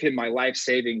able to give him my life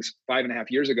savings 5.5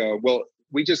 years ago. Well,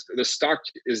 the stock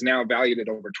is now valued at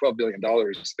over $12 billion.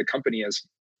 The company is,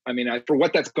 for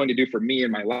what that's going to do for me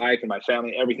and my life and my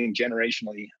family, everything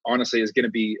generationally, honestly, is going to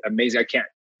be amazing. I can't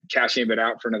cash any of it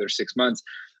out for another 6 months.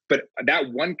 But that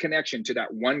one connection to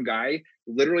that one guy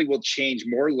literally will change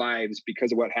more lives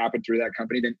because of what happened through that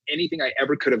company than anything I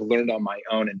ever could have learned on my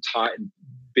own and taught and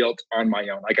built on my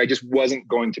own. Like I just wasn't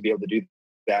going to be able to do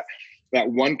that. That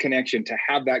one connection, to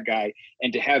have that guy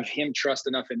and to have him trust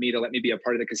enough in me to let me be a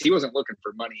part of it, because he wasn't looking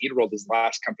for money. He'd rolled his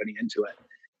last company into it,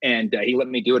 and he let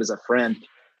me do it as a friend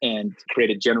and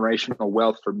created generational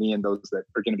wealth for me and those that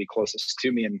are going to be closest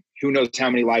to me. And who knows how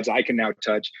many lives I can now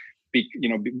touch,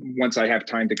 once I have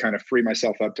time to kind of free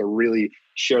myself up to really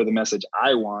share the message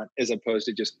I want, as opposed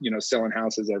to just, selling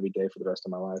houses every day for the rest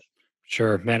of my life.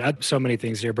 Sure, man. So many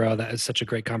things here, bro. That is such a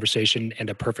great conversation and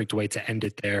a perfect way to end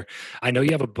it there. I know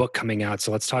you have a book coming out,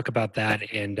 so let's talk about that.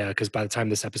 And because by the time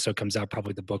this episode comes out,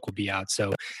 probably the book will be out.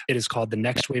 So it is called The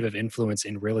Next Wave of Influence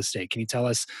in Real Estate. Can you tell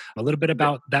us a little bit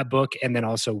about that book and then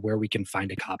also where we can find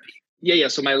a copy? Yeah.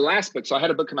 So my last book, so I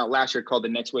had a book come out last year called The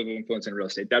Next Wave of Influence in Real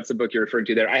Estate. That's the book you're referring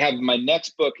to there. I have my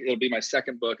next book. It'll be my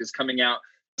second book, is coming out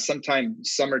sometime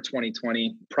summer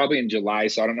 2020, probably in July.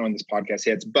 So I don't know when this podcast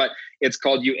hits, but it's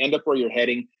called You End Up Where You're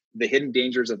Heading: The Hidden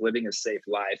Dangers of Living a Safe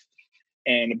Life.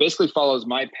 And it basically follows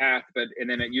my path, and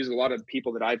then it uses a lot of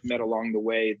people that I've met along the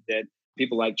way, that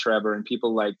people like Trevor and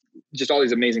people like just all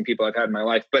these amazing people I've had in my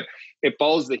life. But it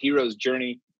follows the hero's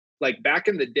journey. Like back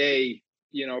in the day,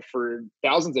 for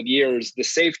thousands of years, the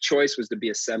safe choice was to be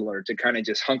a settler, to kind of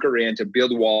just hunker in, to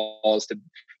build walls, to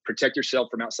protect yourself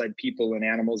from outside people and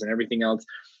animals and everything else.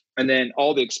 And then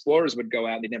all the explorers would go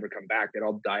out, they'd never come back. They'd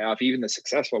all die off. Even the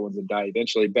successful ones would die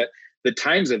eventually. But the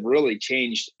times have really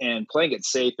changed, and playing it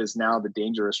safe is now the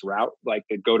dangerous route. Like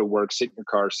to go to work, sit in your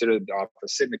car, sit at the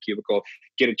office, sit in the cubicle,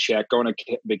 get a check, go on a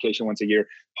vacation once a year.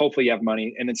 Hopefully you have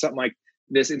money. And then something like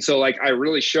this. And so like I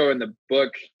really show in the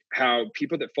book how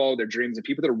people that follow their dreams and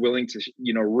people that are willing to,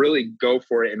 really go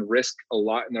for it and risk a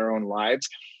lot in their own lives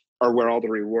are where all the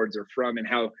rewards are from, and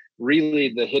how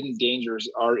really the hidden dangers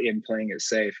are in playing it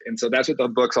safe. And so that's what the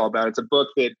book's all about. It's a book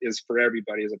that is for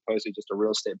everybody as opposed to just a real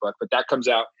estate book, but that comes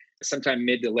out sometime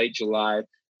mid to late July.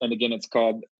 And again, it's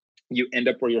called You End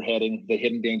Up Where You're Heading: The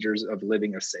Hidden Dangers of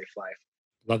Living a Safe Life.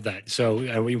 Love that. So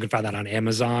you can find that on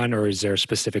Amazon, or is there a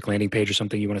specific landing page or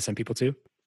something you want to send people to?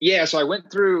 Yeah, so I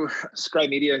went through Scribe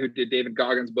Media, who did David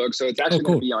Goggins' book. So it's actually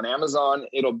going to be on Amazon.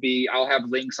 I'll have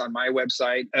links on my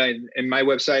website, and my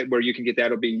website where you can get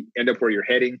that will be End Up Where You're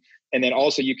Heading. And then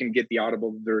also you can get the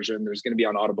Audible version. There's going to be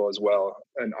on Audible as well,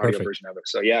 an audio version of it.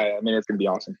 So yeah, it's going to be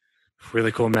awesome.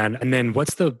 Really cool, man. And then what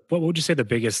would you say the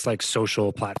biggest like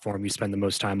social platform you spend the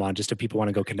most time on, just if people want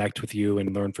to go connect with you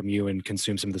and learn from you and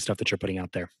consume some of the stuff that you're putting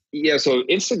out there? Yeah. So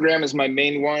Instagram is my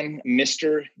main one,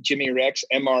 Mr. Jimmy Rex,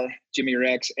 MR Jimmy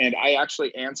Rex. And I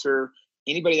actually answer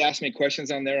anybody that asks me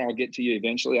questions on there. I'll get to you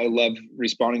eventually. I love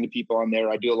responding to people on there.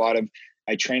 I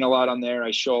train a lot on there. I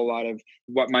show a lot of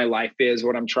what my life is,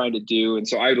 what I'm trying to do. And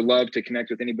so I would love to connect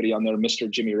with anybody on there, Mr.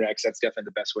 Jimmy Rex. That's definitely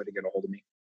the best way to get a hold of me.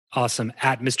 Awesome.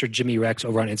 At Mr. Jimmy Rex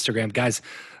over on Instagram. Guys,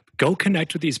 go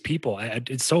connect with these people.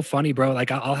 It's so funny, bro.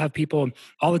 Like I'll have people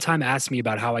all the time ask me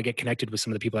about how I get connected with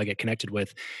some of the people I get connected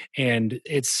with. And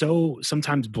it's so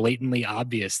sometimes blatantly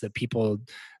obvious that people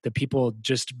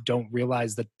just don't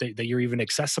realize that you're even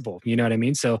accessible. You know what I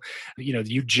mean? So,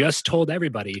 you just told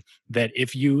everybody that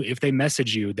if they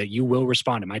message you, that you will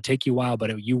respond. It might take you a while,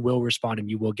 but you will respond and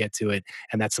you will get to it.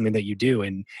 And that's something that you do.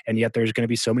 And yet there's going to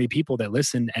be so many people that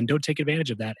listen and don't take advantage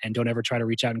of that and don't ever try to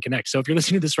reach out and connect. So if you're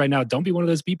listening to this right now, don't be one of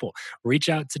those people. Reach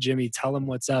out to Jimmy, tell him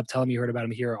what's up, tell him you heard about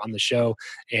him here on the show,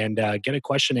 and get a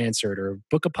question answered, or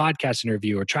book a podcast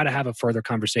interview, or try to have a further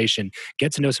conversation.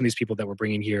 Get to know some of these people that we're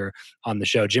bringing here on the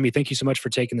show. Jimmy, thank you so much for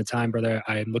taking the time, brother.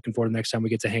 I'm looking forward to the next time we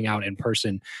get to hang out in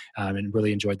person, and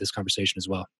really enjoyed this conversation as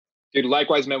well. Dude,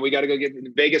 likewise, man. We got to go get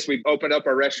in Vegas. We've opened up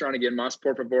our restaurant again, Mas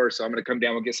Por Favor. So I'm going to come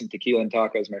down and get some tequila and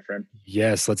tacos, my friend.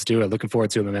 Yes, let's do it. Looking forward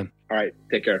to it, my man. All right.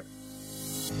 Take care.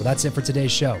 Well, that's it for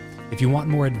today's show. If you want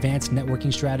more advanced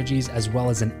networking strategies as well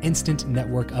as an instant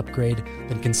network upgrade,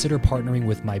 then consider partnering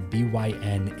with my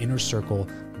BYN Inner Circle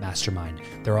Mastermind.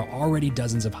 There are already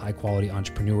dozens of high-quality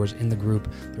entrepreneurs in the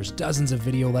group. There's dozens of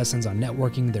video lessons on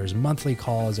networking. There's monthly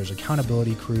calls. There's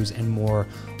accountability crews and more,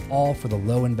 all for the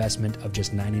low investment of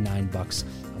just $99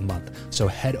 a month. So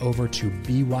head over to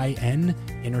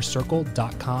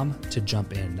byninnercircle.com to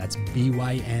jump in. That's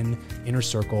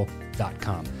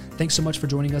byninnercircle.com. Thanks so much for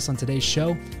joining us on today's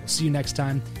show. We'll see you next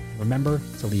time. Remember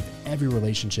to leave every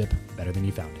relationship better than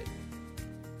you found it.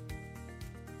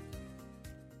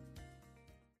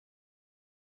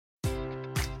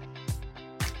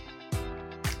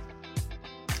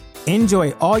 Enjoy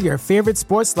all your favorite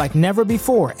sports like never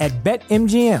before at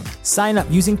BetMGM. Sign up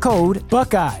using code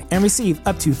Buckeye and receive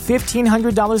up to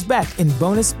 $1,500 back in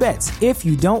bonus bets if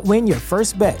you don't win your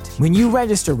first bet. When you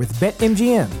register with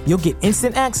BetMGM, you'll get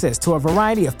instant access to a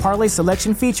variety of parlay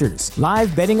selection features,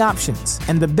 live betting options,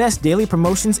 and the best daily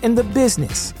promotions in the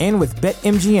business. And with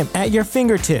BetMGM at your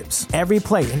fingertips, every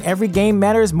play and every game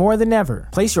matters more than ever.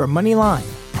 Place your money line,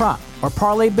 prop, or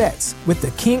parlay bets with the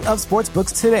king of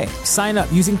sportsbooks today. Sign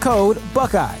up using code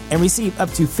Buckeye and receive up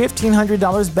to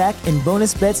 $1,500 back in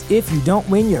bonus bets if you don't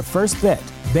win your first bet.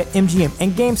 BetMGM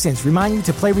and GameSense remind you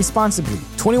to play responsibly.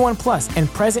 21 plus and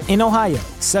present in Ohio,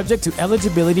 subject to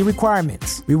eligibility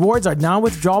requirements. Rewards are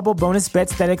non-withdrawable bonus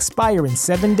bets that expire in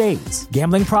 7 days.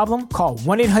 Gambling problem? Call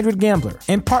 1-800-GAMBLER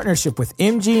in partnership with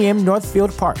MGM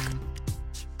Northfield Park.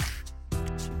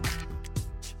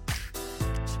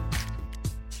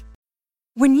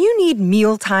 When you need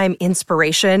mealtime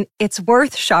inspiration, it's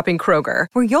worth shopping Kroger,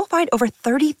 where you'll find over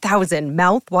 30,000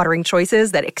 mouth-watering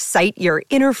choices that excite your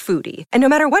inner foodie. And no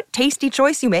matter what tasty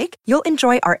choice you make, you'll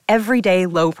enjoy our everyday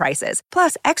low prices,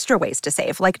 plus extra ways to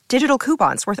save, like digital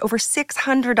coupons worth over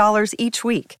 $600 each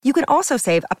week. You can also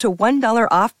save up to $1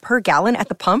 off per gallon at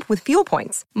the pump with fuel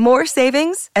points. More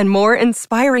savings and more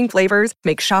inspiring flavors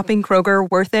make shopping Kroger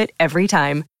worth it every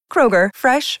time. Kroger,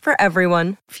 fresh for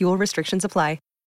everyone. Fuel restrictions apply.